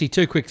 Maxie,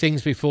 two quick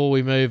things before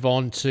we move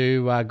on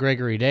to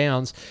Gregory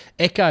Downs.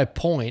 Echo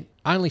Point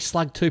only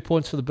slugged 2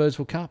 points for the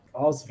Birdsville Cup.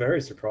 I was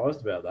very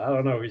surprised about that. I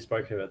don't know if we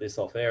spoke about this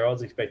off air. I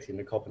was expecting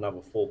to cop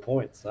another 4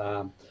 points.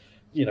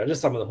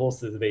 Just some of the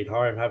horses that have been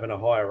home having a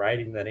higher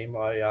rating than him.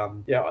 I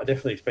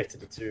definitely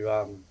expected it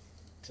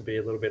to be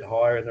a little bit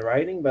higher in the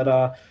rating,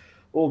 but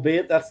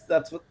albeit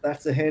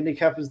that's a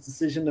handicapper's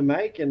decision to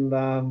make. And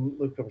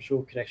look, I'm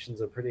sure Connections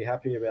are pretty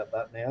happy about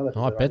that now. That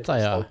I bet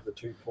they are. The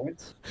 2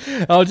 points.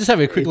 I'll just have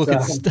a quick look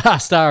at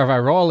Star of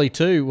O'Reilly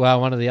too.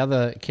 One of the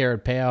other Care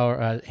and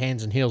Power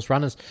hands and heels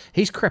runners.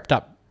 He's crept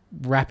up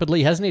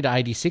rapidly, hasn't he, to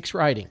 86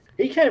 rating?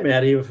 He came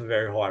out here with a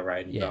very high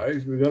rating, though.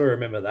 We've got to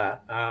remember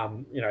that.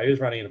 He was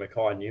running in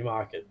Mackay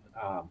Newmarket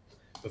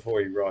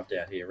before he arrived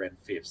out here, ran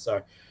 5th.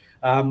 So,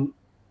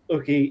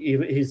 look,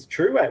 his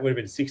true weight would have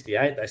been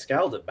 68. They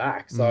scaled it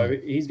back. So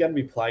he's going to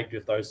be plagued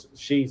with those.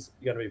 She's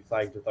going to be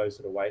plagued with those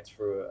sort of weights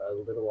for a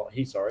little while.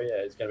 He's going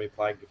to be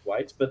plagued with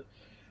weights. But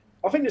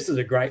I think this is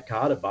a great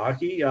card at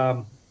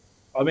Barkey.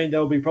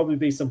 There'll probably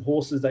be some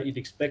horses that you'd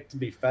expect to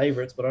be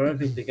favourites, but I don't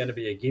think they're going to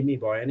be a gimme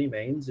by any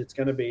means. It's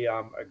going to be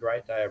a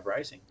great day of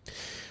racing.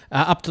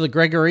 Up to the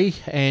Gregory,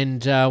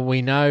 and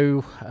we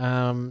know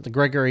the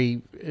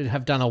Gregory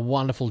have done a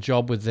wonderful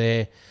job with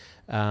their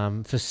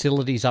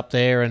facilities up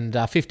there, and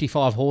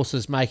 55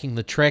 horses making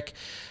the trek.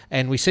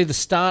 And we see the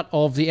start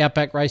of the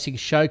Outback Racing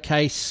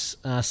Showcase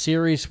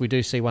series. We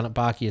do see one at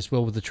Barkey as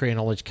well with the Tree of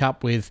Knowledge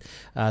Cup, with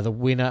the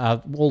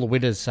winner, all the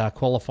winners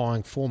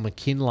qualifying for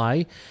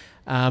McKinlay.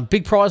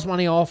 Big prize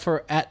money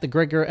offer at the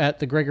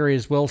Gregory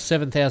as well,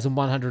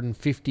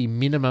 7,150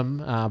 minimum,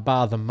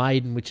 bar the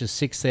maiden, which is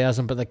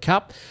 6,000. But the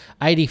Cup,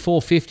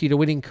 84.50 to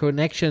Winning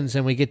Connections,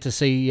 and we get to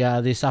see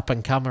this up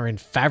and comer in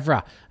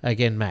Favre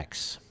again,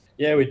 Max.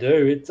 Yeah, we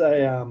do. It's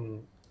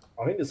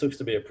I think this looks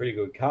to be a pretty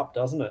good Cup,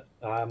 doesn't it?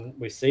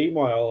 We see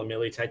Myola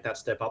Millie take that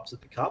step up to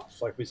the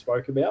Cups, like we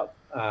spoke about,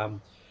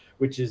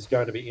 which is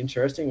going to be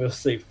interesting. We'll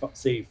see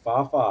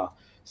Farfar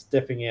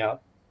stepping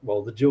out.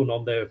 Well, the dual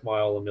nom there with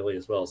Myola Millie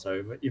as well,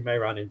 so you may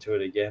run into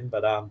it again.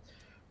 But,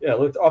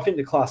 look, I think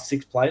the Class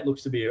 6 plate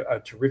looks to be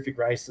a terrific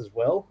race as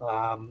well.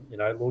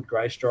 Lord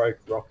Greystroke,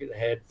 Rocket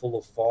Head, Full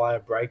of Fire,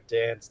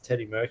 Breakdance,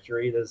 Teddy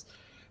Mercury. There's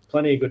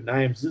plenty of good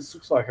names. This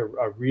looks like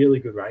a really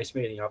good race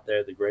meeting up there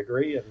at the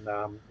Gregory. And,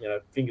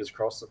 fingers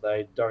crossed that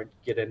they don't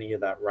get any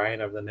of that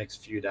rain over the next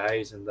few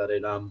days and that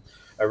it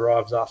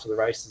arrives after the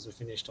races are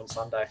finished on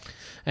Sunday.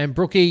 And,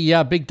 Brookie,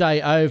 big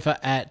day over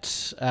at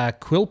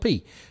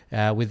Quilpie.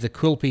 With the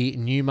Quilpie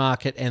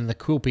Newmarket and the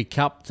Quilpie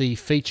Cup, the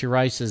feature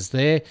races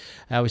there.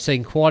 We're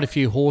seeing quite a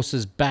few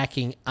horses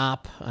backing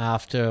up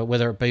after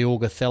whether it be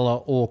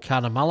Augathella or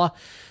Cunnamulla,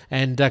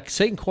 and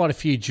seeing quite a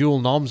few dual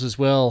noms as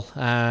well,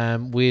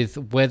 with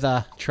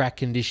weather, track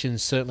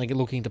conditions certainly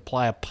looking to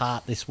play a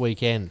part this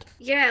weekend.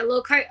 Yeah,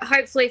 look,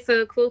 hopefully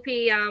for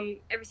Quilpie,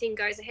 everything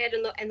goes ahead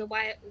and the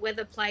way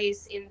weather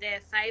plays in their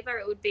favour.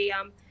 It would be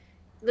a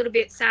little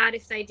bit sad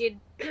if they did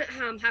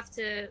have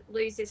to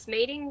lose this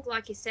meeting.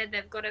 Like you said,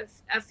 they've got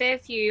a fair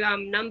few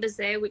numbers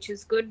there, which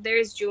is good. There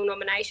is dual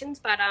nominations,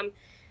 but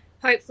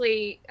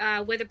hopefully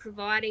weather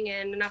providing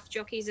and enough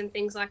jockeys and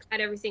things like that,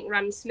 everything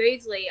runs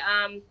smoothly.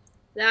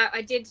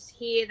 I did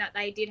hear that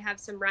they did have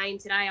some rain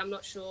today. I'm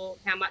not sure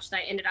how much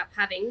they ended up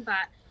having,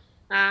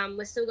 but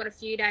we've still got a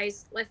few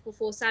days left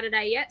before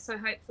Saturday yet, so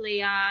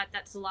hopefully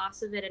that's the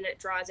last of it and it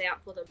dries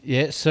out for them.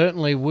 Yeah,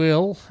 certainly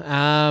will.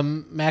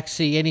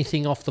 Maxie,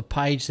 anything off the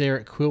page there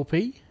at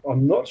Quilpie?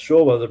 I'm not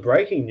sure, but the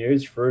breaking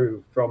news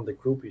through from the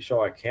Quilpie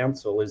Shire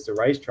Council is the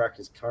racetrack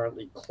is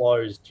currently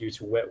closed due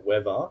to wet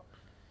weather,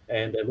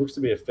 and there looks to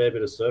be a fair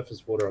bit of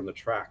surface water on the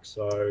track.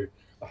 So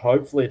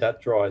hopefully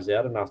that dries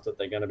out enough that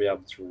they're going to be able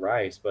to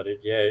race. But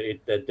they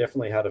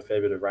definitely had a fair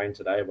bit of rain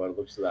today by the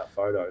looks of that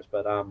photos.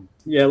 But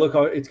look,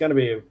 it's going to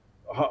be,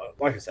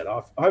 like I said,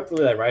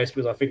 hopefully they race,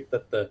 because I think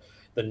that the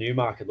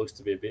Newmarket looks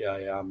to be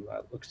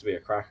a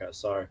cracker.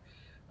 So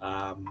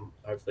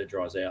hopefully it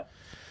dries out.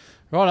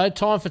 Righto,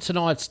 time for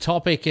tonight's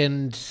topic,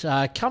 and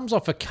comes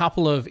off a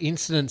couple of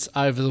incidents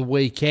over the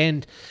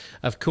weekend.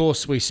 Of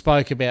course, we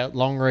spoke about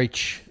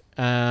Longreach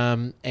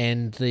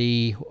and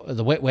the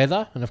wet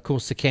weather, and of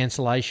course the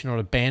cancellation or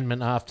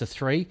abandonment after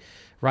 3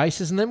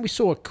 races. And then we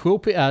saw at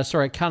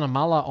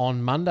Cunnamulla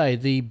on Monday,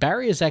 the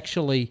barriers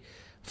actually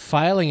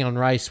failing on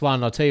race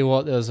 1. I'll tell you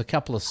what, there was a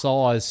couple of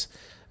sighs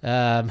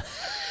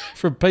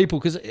from people,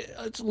 because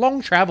it's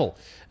long travel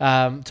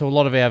to a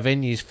lot of our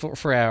venues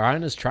for our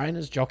owners,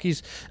 trainers,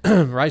 jockeys,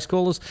 race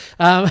callers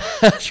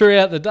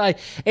throughout the day.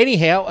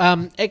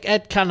 Anyhow,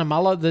 at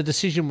Cunnamulla, the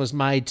decision was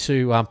made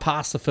to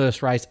pass the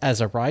first race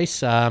as a race.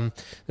 There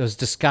was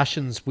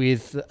discussions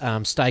with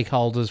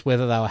stakeholders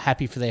whether they were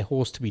happy for their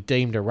horse to be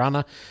deemed a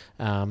runner,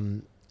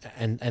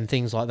 and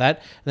things like that.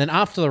 And then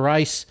after the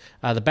race,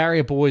 the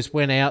barrier boys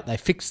went out, they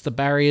fixed the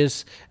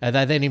barriers,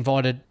 they then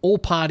invited all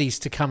parties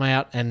to come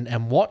out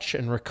and watch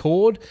and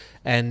record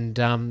and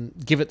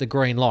give it the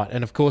green light.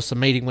 And of course the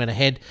meeting went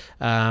ahead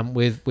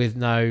with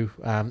no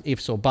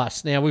ifs or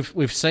buts. Now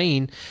we've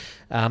seen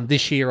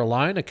this year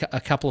alone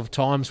a couple of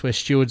times where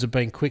stewards have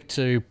been quick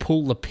to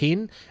pull the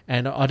pin,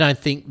 and I don't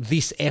think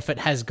this effort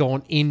has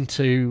gone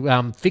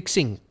into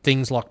fixing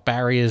things like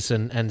barriers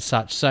and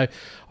such. So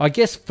I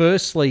guess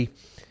firstly,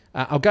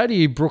 I'll go to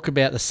you, Brooke,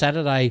 about the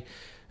Saturday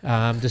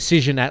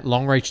decision at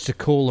Longreach to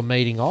call the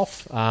meeting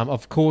off.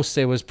 Of course,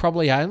 there was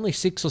probably only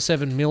 6 or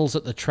 7 mils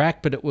at the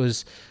track, but it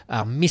was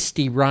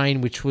misty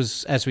rain, which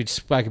was, as we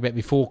spoke about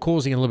before,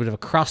 causing a little bit of a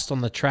crust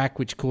on the track,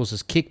 which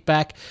causes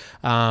kickback.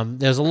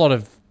 There's a lot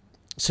of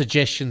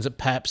suggestions that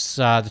perhaps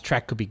the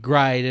track could be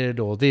graded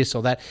or this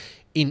or that.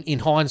 In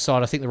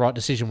hindsight, I think the right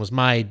decision was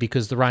made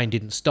because the rain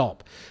didn't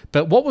stop.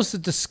 But what was the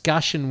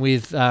discussion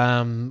with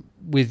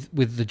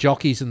the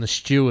jockeys and the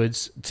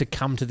stewards to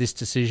come to this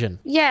decision?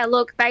 Yeah,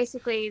 look,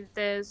 basically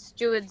the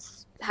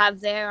stewards have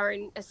their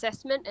own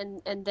assessment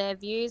and their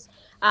views,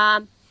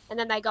 and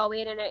then they go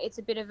in, and it's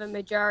a bit of a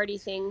majority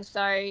thing.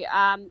 So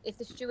if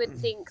the steward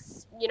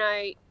thinks,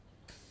 it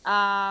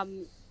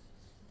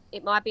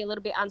might be a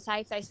little bit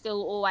unsafe, they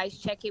still always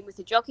check in with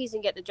the jockeys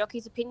and get the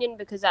jockeys' opinion,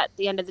 because at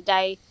the end of the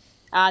day,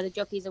 the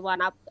jockeys are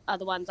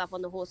the ones up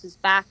on the horse's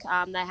back.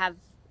 They have,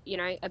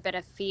 a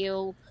better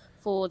feel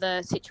for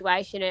the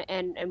situation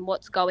and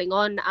what's going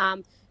on.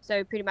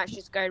 So pretty much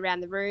just go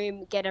around the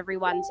room, get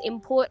everyone's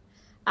input.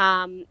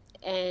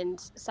 And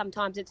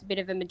sometimes it's a bit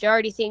of a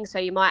majority thing. So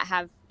you might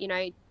have,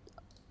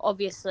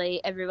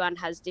 obviously everyone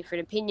has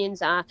different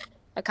opinions. A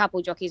couple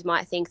of jockeys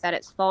might think that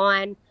it's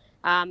fine.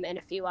 And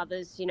a few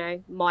others,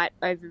 might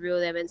overrule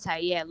them and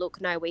say, yeah,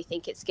 look, no, we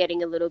think it's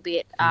getting a little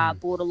bit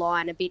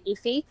borderline, a bit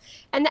iffy.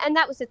 And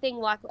that was the thing,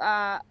 like,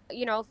 a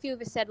few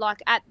of us said,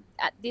 like, at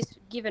this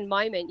given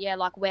moment, yeah,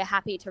 like, we're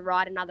happy to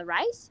ride another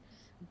race.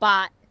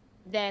 But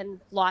then,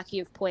 like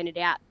you've pointed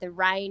out, the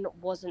rain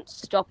wasn't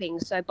stopping.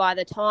 So by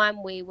the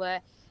time we were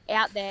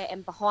out there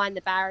and behind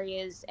the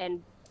barriers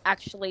and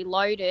actually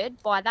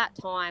loaded, by that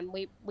time,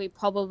 we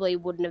probably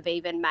wouldn't have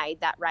even made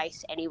that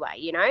race anyway,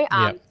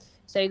 Yeah.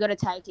 So you've got to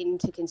take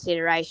into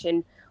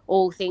consideration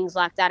all things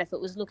like that. If it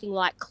was looking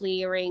like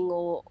clearing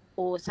or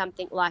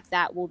something like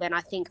that, well, then I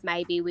think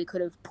maybe we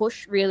could have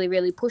really,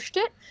 really pushed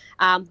it.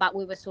 But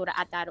we were sort of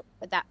at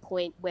that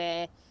point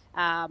where,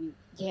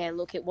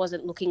 it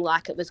wasn't looking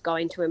like it was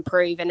going to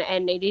improve.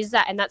 And it is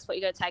that, and that's what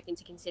you got to take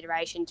into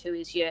consideration too,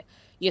 is your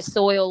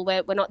soil.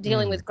 We're not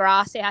dealing with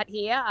grass out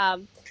here,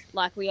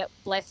 like we are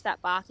blessed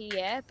at Barkey,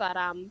 yeah. But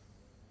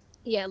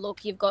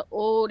look, you've got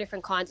all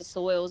different kinds of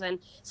soils, and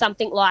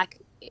something like,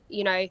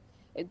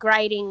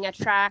 grading a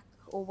track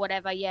or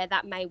whatever, yeah,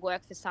 that may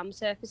work for some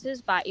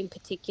surfaces, but in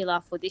particular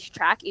for this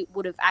track, it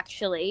would have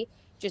actually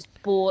just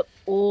brought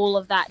all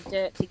of that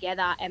dirt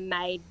together and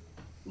made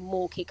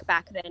more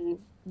kickback than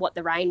what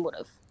the rain would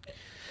have.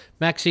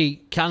 Maxi,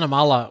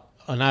 Cunnamulla,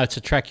 I know it's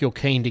a track you're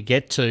keen to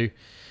get to.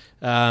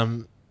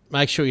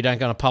 Make sure you don't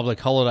go on a public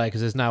holiday because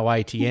there's no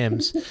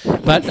ATMs.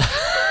 But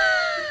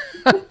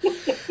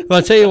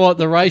I'll tell you what,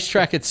 the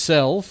racetrack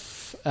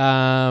itself,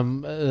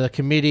 the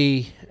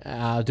committee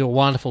do a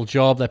wonderful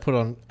job. They put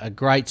on a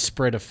great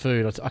spread of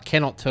food. I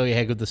cannot tell you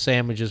how good the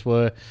sandwiches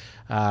were.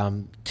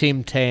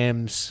 Tim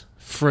Tams,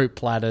 fruit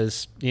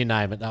platters, you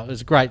name it. It was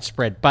a great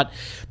spread. But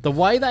the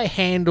way they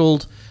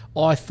handled,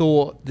 I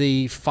thought,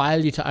 the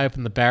failure to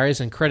open the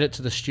barriers, and credit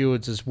to the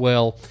stewards as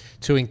well,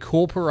 to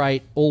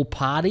incorporate all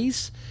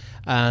parties,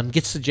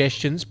 get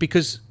suggestions,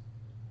 because,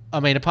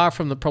 I mean, apart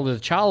from probably the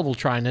Charleville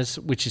trainers,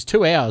 which is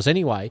 2 hours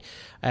anyway,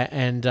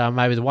 and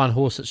maybe the one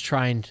horse that's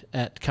trained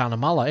at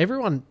Cunnamulla,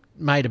 everyone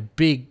made a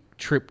big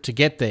trip to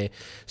get there.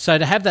 So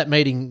to have that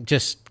meeting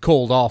just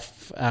called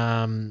off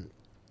and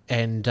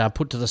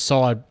put to the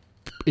side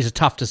is a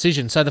tough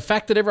decision. So the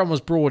fact that everyone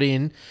was brought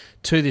in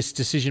to this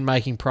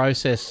decision-making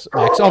process,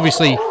 Max,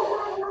 obviously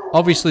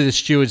the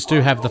stewards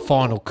do have the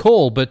final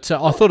call, but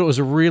I thought it was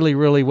a really,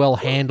 really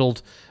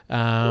well-handled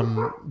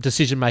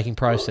decision-making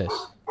process.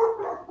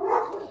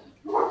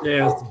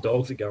 Yeah, the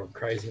dogs are going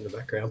crazy in the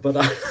background, but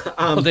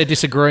they're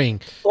disagreeing.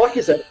 Like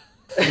you said,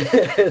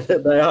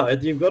 They are.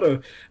 You've got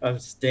a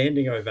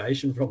standing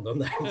ovation from them.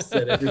 They've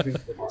said everything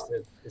that they've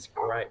said is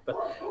great. But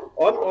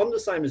I'm the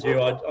same as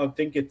you. I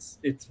think it's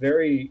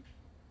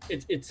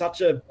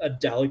such a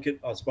delicate,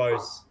 I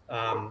suppose,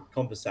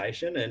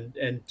 conversation,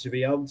 and to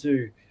be able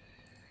to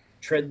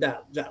tread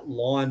that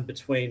line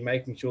between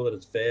making sure that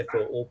it's fair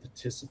for all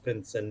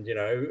participants, and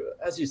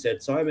as you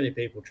said, so many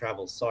people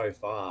travel so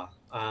far.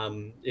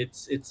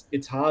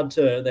 It's hard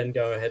to then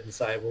go ahead and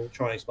say, well,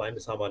 try and explain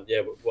to someone,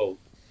 yeah, well,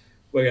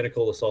 we're going to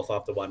call this off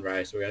after one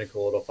race, we're going to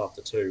call it off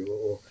after two,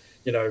 or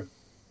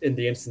in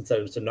the instance that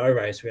it's a no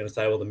race, we're going to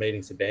say, well, the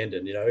meeting's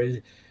abandoned.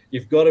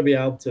 You've got to be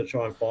able to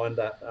try and find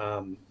that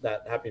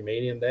happy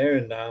medium there.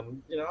 And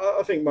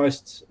I think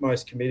most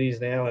committees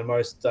now and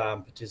most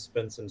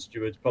participants and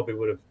stewards probably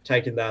would have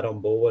taken that on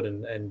board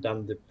and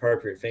done the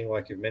appropriate thing,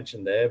 like you've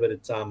mentioned there. But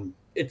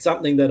it's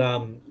something that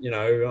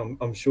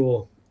I'm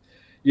sure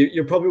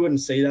you probably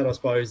wouldn't see that, I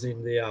suppose,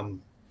 in the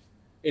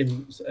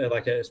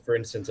for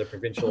instance, a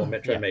provincial or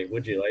metro meet,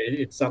 would you? Like,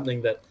 it's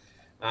something that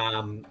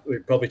we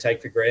probably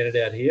take for granted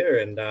out here,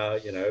 and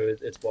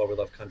it's why we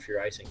love country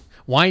racing.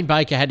 Wayne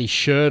Baker had his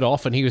shirt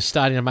off and he was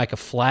starting to make a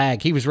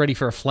flag. He was ready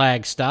for a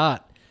flag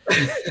start.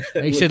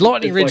 He said,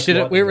 Lightning Ridge did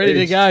it. We're ready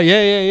to go.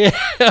 Yeah.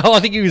 I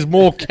think he was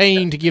more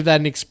keen to give that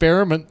an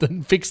experiment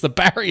than fix the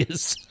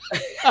barriers.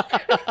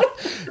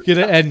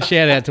 And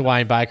shout out to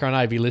Wayne Baker. I know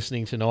he'll be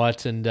listening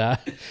tonight.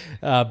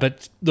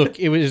 But look,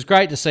 it was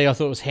great to see. I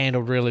thought it was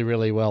handled really,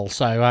 really well.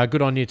 So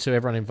good on you to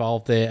everyone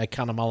involved there at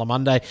Cunnamulla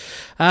Monday.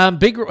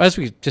 Big, as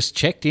we just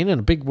checked in, and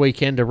a big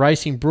weekend of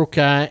racing. Brooke,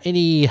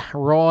 any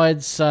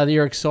rides that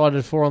you're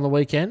excited for on the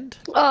weekend?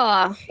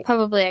 Oh,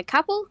 probably a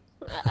couple.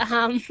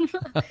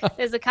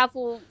 There's a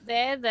couple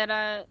there that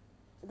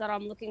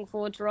I'm looking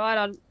forward to ride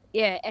on.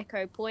 Yeah,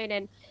 Echo Point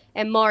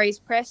and Maury's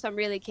Press. I'm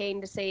really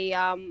keen to see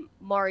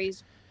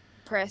Maury's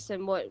Press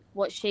and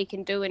what she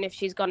can do, and if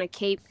she's going to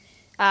keep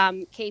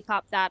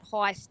up that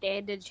high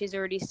standard she's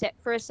already set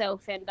for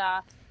herself. And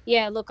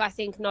look, I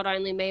think not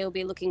only me will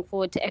be looking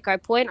forward to Echo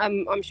Point.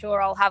 I'm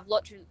sure I'll have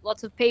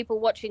lots of people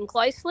watching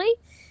closely.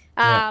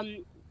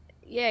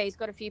 He's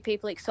got a few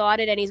people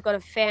excited, and he's got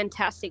a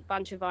fantastic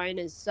bunch of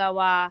owners.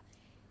 So,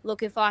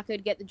 look, if I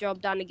could get the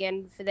job done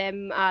again for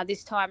them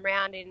this time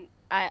round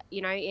at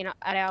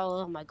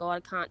our, oh my God, I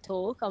can't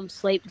talk. I'm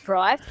sleep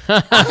deprived.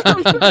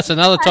 That's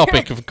another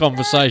topic of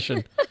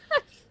conversation.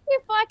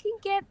 If I can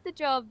get the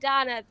job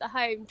done at the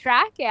home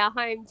track, our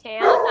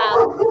hometown,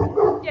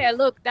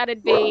 look,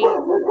 that'd be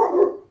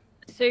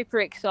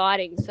super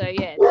exciting. So,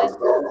 yeah,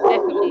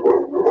 definitely.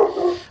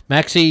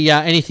 Maxie,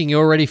 anything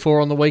you're ready for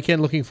on the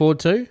weekend, looking forward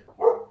to?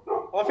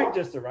 I think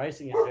just the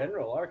racing in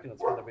general. I reckon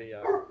it's going to be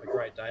a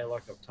great day,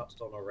 like I've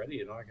touched on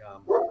already, and I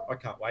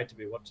can't wait to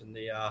be watching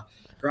the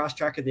grass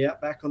track of the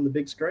Outback on the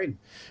big screen.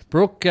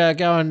 Brooke,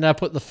 go and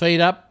put the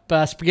feet up.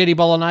 Spaghetti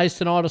bolognese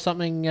tonight or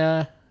something?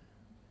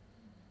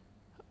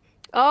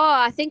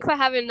 I think we're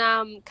having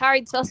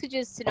curried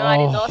sausages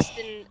tonight in the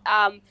Austin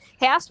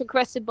house,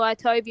 requested by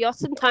Toby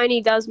Austin.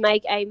 Tony does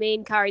make a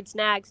mean curried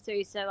snags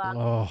too, so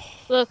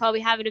look, I'll be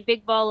having a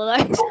big bowl of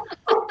those.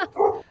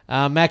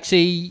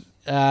 Maxie,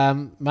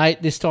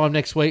 mate, this time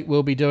next week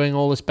we'll be doing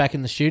all this back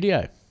in the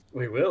studio.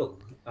 We will.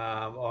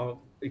 I'm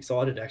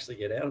excited to actually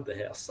get out of the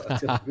house, so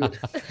it's going to be good.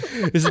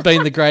 This has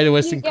been the Greater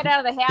Western... You get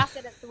out of the house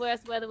and it's the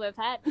worst weather we've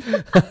had.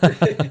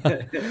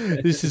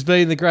 This has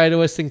been the Greater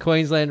Western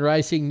Queensland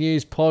Racing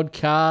News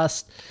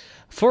Podcast.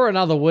 For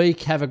another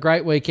week, have a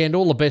great weekend.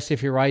 All the best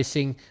if you're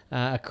racing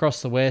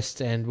across the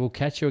West, and we'll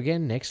catch you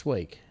again next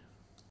week.